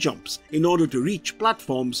high jumps in order to reach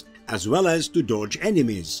platforms, as well as to dodge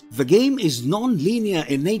enemies. The game is non-linear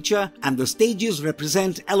in nature, and the stages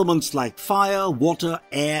represent elements like fire, water,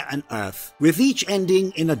 air and earth, with each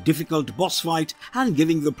ending in a difficult boss fight and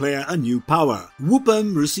giving the player a new power.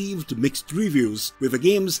 Whoop'em received mixed reviews, with the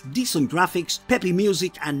game's decent graphics, peppy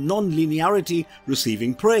music and non-linearity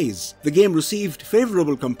receiving praise. The game received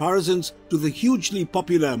favourable comparisons to the hugely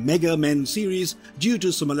popular Mega Men series due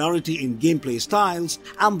to similarity in gameplay styles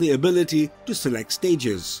and the ability to select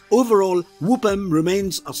stages. Overall, Whoop'em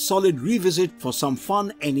remains a solid revisit for some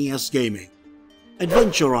fun NES gaming.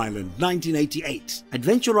 Adventure Island, 1988.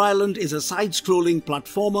 Adventure Island is a side-scrolling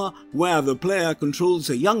platformer where the player controls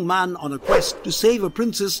a young man on a quest to save a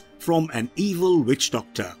princess from an evil witch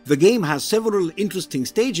doctor. The game has several interesting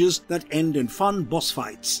stages that end in fun boss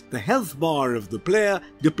fights. The health bar of the player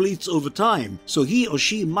depletes over time, so he or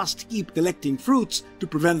she must keep collecting fruits to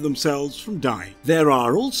prevent themselves from dying. There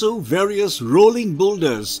are also various rolling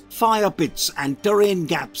boulders, fire pits and terrain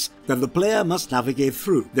gaps that the player must navigate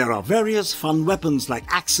through. There are various fun weapons like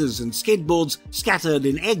axes and skateboards scattered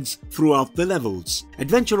in eggs throughout the levels.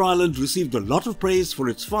 Adventure Island received a lot of praise for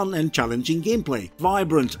its fun and challenging gameplay,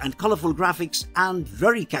 vibrant and colourful graphics and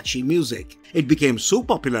very catchy music. It became so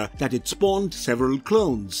popular that it spawned several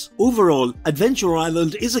clones. Overall, Adventure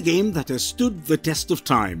Island is a game that has stood the test of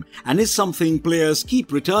time and is something players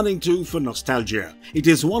keep returning to for nostalgia. It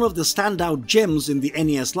is one of the standout gems in the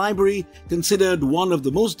NES library, considered one of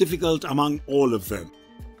the most difficult among all of them.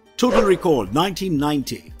 Total Recall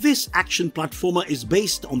 1990. This action platformer is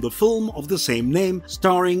based on the film of the same name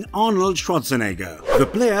starring Arnold Schwarzenegger. The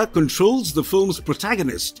player controls the film's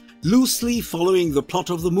protagonist, loosely following the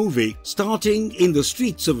plot of the movie, starting in the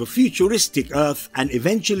streets of a futuristic Earth and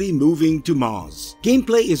eventually moving to Mars.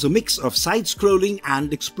 Gameplay is a mix of side-scrolling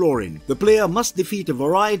and exploring. The player must defeat a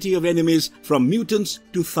variety of enemies from mutants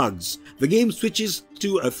to thugs. The game switches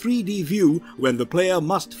to a 3D view when the player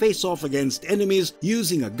must face off against enemies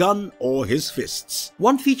using a gun or his fists.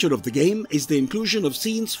 One feature of the game is the inclusion of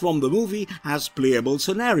scenes from the movie as playable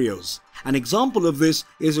scenarios. An example of this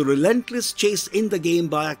is a relentless chase in the game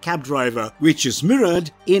by a cab driver, which is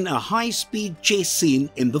mirrored in a high-speed chase scene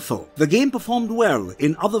in the film. The game performed well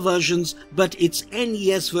in other versions, but its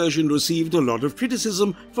NES version received a lot of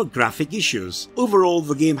criticism for graphic issues. Overall,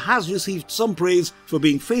 the game has received some praise for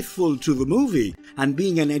being faithful to the movie and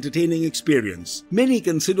being an entertaining experience. Many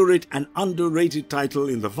consider it an underrated title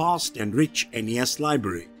in the vast and rich NES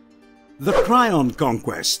library. The Cryon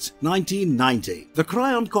Conquest 1990. The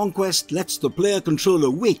Cryon Conquest lets the player control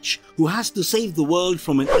a witch who has to save the world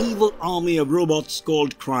from an evil army of robots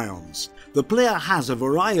called Cryons. The player has a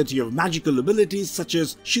variety of magical abilities such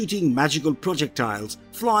as shooting magical projectiles,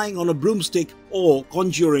 flying on a broomstick, or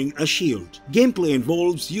conjuring a shield. Gameplay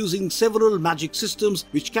involves using several magic systems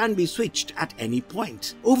which can be switched at any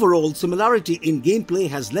point. Overall, similarity in gameplay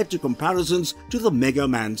has led to comparisons to the Mega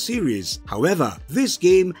Man series. However, this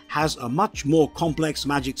game has a much more complex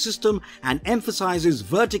magic system and emphasizes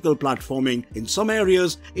vertical platforming in some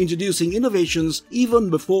areas, introducing innovations even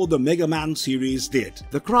before the Mega Man series did.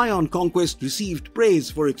 The Cryon Conquest received praise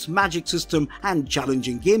for its magic system and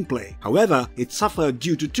challenging gameplay. However, it suffered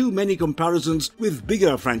due to too many comparisons with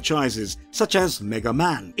bigger franchises such as Mega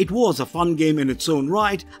Man. It was a fun game in its own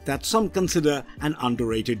right that some consider an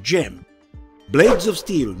underrated gem. Blades of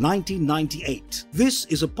Steel 1998. This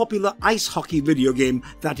is a popular ice hockey video game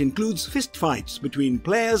that includes fist fights between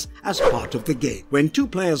players as part of the game. When two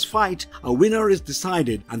players fight, a winner is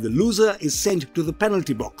decided and the loser is sent to the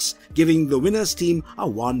penalty box, giving the winner's team a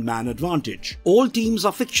one-man advantage. All teams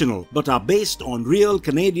are fictional but are based on real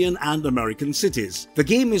Canadian and American cities. The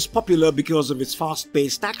game is popular because of its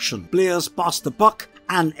fast-paced action. Players pass the puck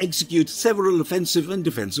and execute several offensive and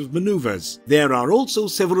defensive maneuvers. There are also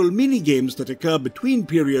several mini-games that occur between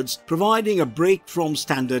periods, providing a break from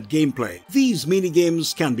standard gameplay. These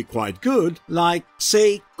mini-games can be quite good, like,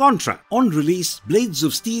 say, Contra. On release, Blades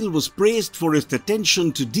of Steel was praised for its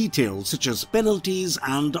attention to detail such as penalties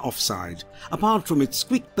and offside, apart from its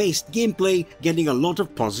quick-paced gameplay getting a lot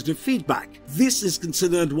of positive feedback. This is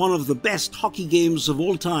considered one of the best hockey games of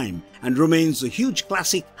all time and remains a huge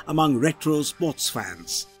classic among retro sports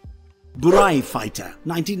fans. Burai Fighter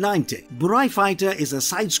 1990. Burai Fighter is a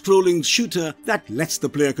side-scrolling shooter that lets the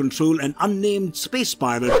player control an unnamed space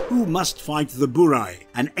pirate who must fight the Burai,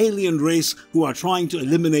 an alien race who are trying to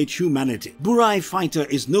eliminate humanity. Burai Fighter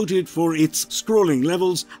is noted for its scrolling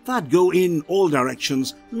levels that go in all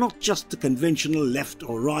directions, not just the conventional left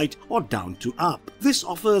or right or down to up. This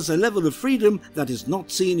offers a level of freedom that is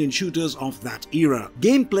not seen in shooters of that era.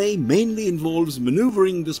 Gameplay mainly involves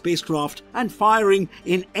maneuvering the spacecraft and firing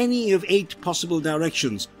in any of 8 possible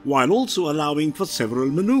directions, while also allowing for several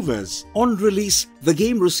maneuvers. On release, the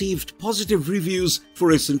game received positive reviews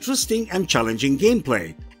for its interesting and challenging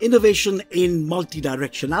gameplay, innovation in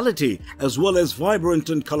multi-directionality, as well as vibrant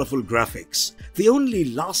and colorful graphics. The only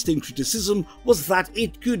lasting criticism was that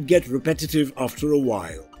it could get repetitive after a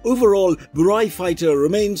while. Overall, Burai Fighter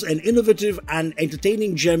remains an innovative and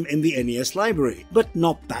entertaining gem in the NES library, but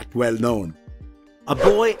not that well known. A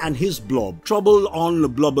Boy and His Blob, Trouble on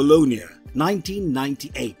Blobolonia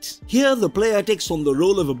 1998. Here the player takes on the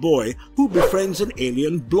role of a boy who befriends an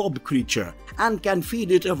alien blob creature and can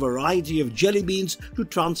feed it a variety of jelly beans to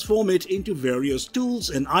transform it into various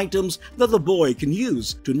tools and items that the boy can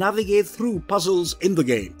use to navigate through puzzles in the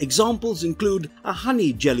game. Examples include a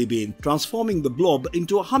honey jelly bean transforming the blob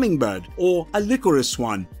into a hummingbird, or a licorice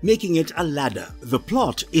one making it a ladder. The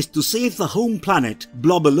plot is to save the home planet,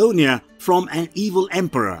 Blobolonia, from an evil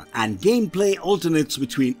emperor, and gameplay alternates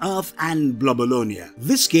between Earth and Blobolonia.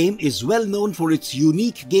 This game is well known for its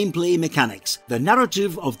unique gameplay mechanics, the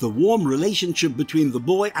narrative of the warm relationship between the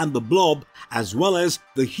boy and the blob, as well as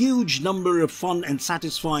the huge number of fun and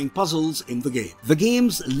satisfying puzzles in the game. The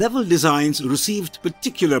game's level designs received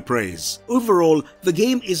particular praise. Overall, the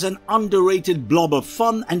game is an underrated blob of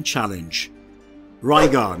fun and challenge.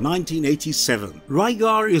 Rygar 1987.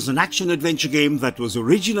 Rygar is an action-adventure game that was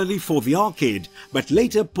originally for the arcade, but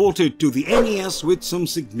later ported to the NES with some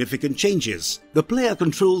significant changes. The player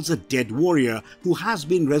controls a dead warrior who has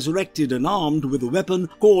been resurrected and armed with a weapon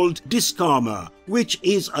called Disc Armor, which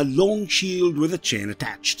is a long shield with a chain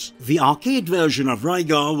attached. The arcade version of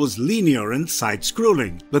Rygar was linear and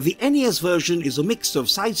side-scrolling, but the NES version is a mix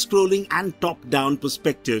of side-scrolling and top-down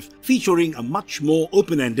perspective, featuring a much more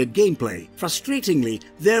open-ended gameplay. Frustratingly,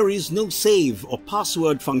 there is no save or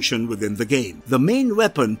password function within the game. The main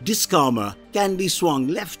weapon, Disc Armor, can be swung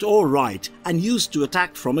left or right and used to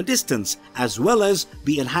attack from a distance, as well as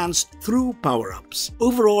be enhanced through power-ups.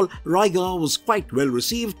 Overall, Rygar was quite well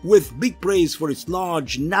received, with big praise for its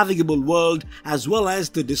large navigable world as well as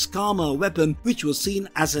the Disc Armor weapon, which was seen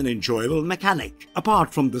as an enjoyable mechanic.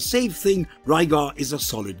 Apart from the save thing, Rygar is a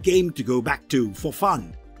solid game to go back to for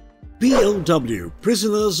fun. POW,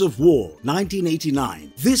 Prisoners of War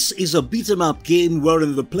 1989. This is a beat-em-up game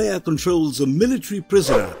wherein the player controls a military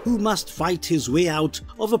prisoner who must fight his way out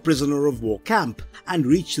of a prisoner of war camp and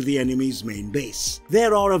reach the enemy's main base.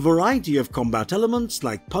 There are a variety of combat elements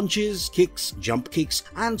like punches, kicks, jump kicks,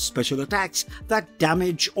 and special attacks that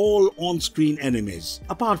damage all on-screen enemies.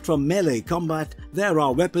 Apart from melee combat, there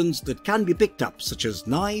are weapons that can be picked up, such as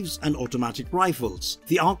knives and automatic rifles.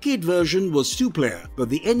 The arcade version was 2-player, but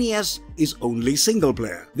the NES is only single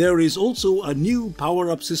player. There is also a new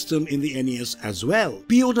power-up system in the NES as well.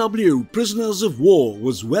 POW, Prisoners of War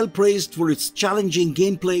was well praised for its challenging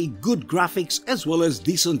gameplay, good graphics, as well as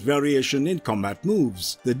decent variation in combat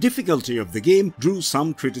moves. The difficulty of the game drew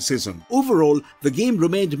some criticism. Overall, the game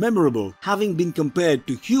remained memorable, having been compared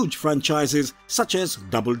to huge franchises such as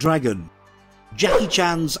Double Dragon. Jackie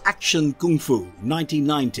Chan's Action Kung Fu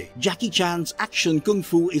 1990. Jackie Chan's Action Kung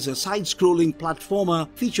Fu is a side-scrolling platformer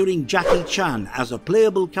featuring Jackie Chan as a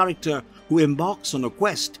playable character who embarks on a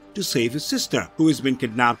quest to save his sister, who has been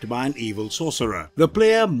kidnapped by an evil sorcerer. The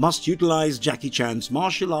player must utilize Jackie Chan's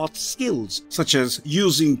martial arts skills, such as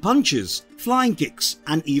using punches, flying kicks,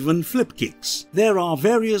 and even flip kicks. There are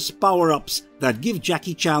various power-ups that give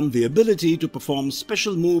Jackie Chan the ability to perform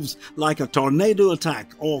special moves like a tornado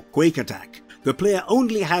attack or quake attack. The player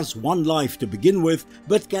only has 1 life to begin with,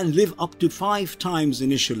 but can live up to 5 times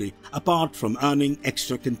initially, apart from earning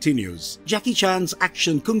extra continues. Jackie Chan's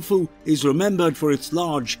Action Kung Fu is remembered for its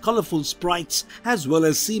large, colorful sprites as well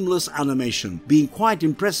as seamless animation, being quite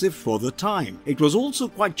impressive for the time. It was also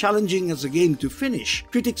quite challenging as a game to finish.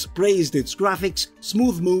 Critics praised its graphics,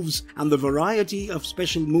 smooth moves, and the variety of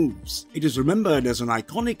special moves. It is remembered as an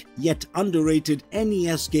iconic yet underrated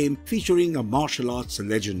NES game featuring a martial arts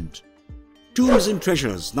legend. Tombs and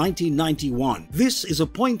Treasures 1991. This is a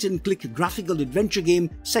point-and-click graphical adventure game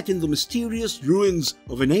set in the mysterious ruins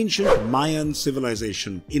of an ancient Mayan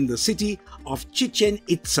civilization in the city of Chichen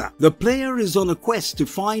Itza. The player is on a quest to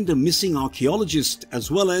find a missing archaeologist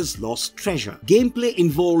as well as lost treasure. Gameplay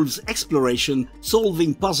involves exploration,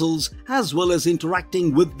 solving puzzles, as well as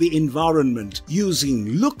interacting with the environment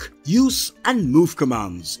using look, use, and move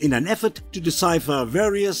commands in an effort to decipher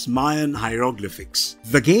various Mayan hieroglyphics.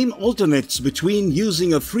 The game alternates between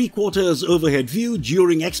using a 3/4 overhead view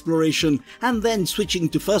during exploration and then switching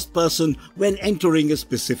to first person when entering a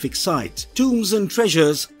specific site. Tombs and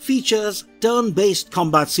Treasures features turn-based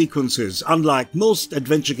combat sequences, unlike most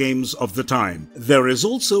adventure games of the time. There is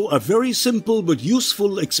also a very simple but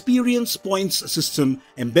useful experience points system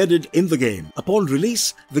embedded in the game. Upon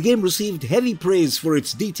release, the game received heavy praise for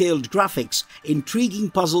its detailed graphics, intriguing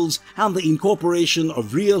puzzles, and the incorporation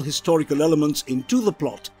of real historical elements into the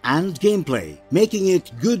plot and gameplay, making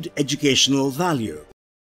it good educational value.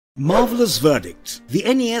 Marvelous Verdict. The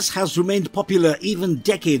NES has remained popular even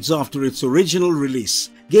decades after its original release.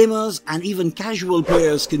 Gamers and even casual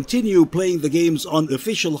players continue playing the games on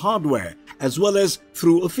official hardware, as well as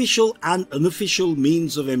through official and unofficial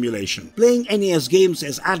means of emulation. Playing NES games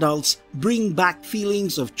as adults bring back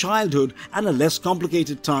feelings of childhood and a less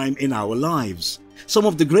complicated time in our lives. Some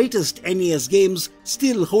of the greatest NES games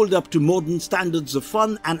still hold up to modern standards of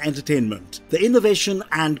fun and entertainment. The innovation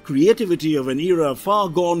and creativity of an era far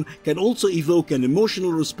gone can also evoke an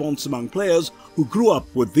emotional response among players who grew up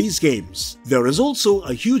with these games. There is also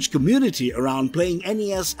a huge community around playing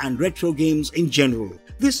NES and retro games in general.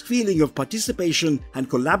 This feeling of participation and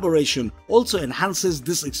collaboration also enhances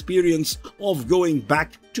this experience of going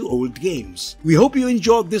back to old games. We hope you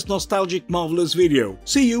enjoyed this nostalgic Marvelous video.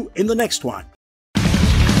 See you in the next one.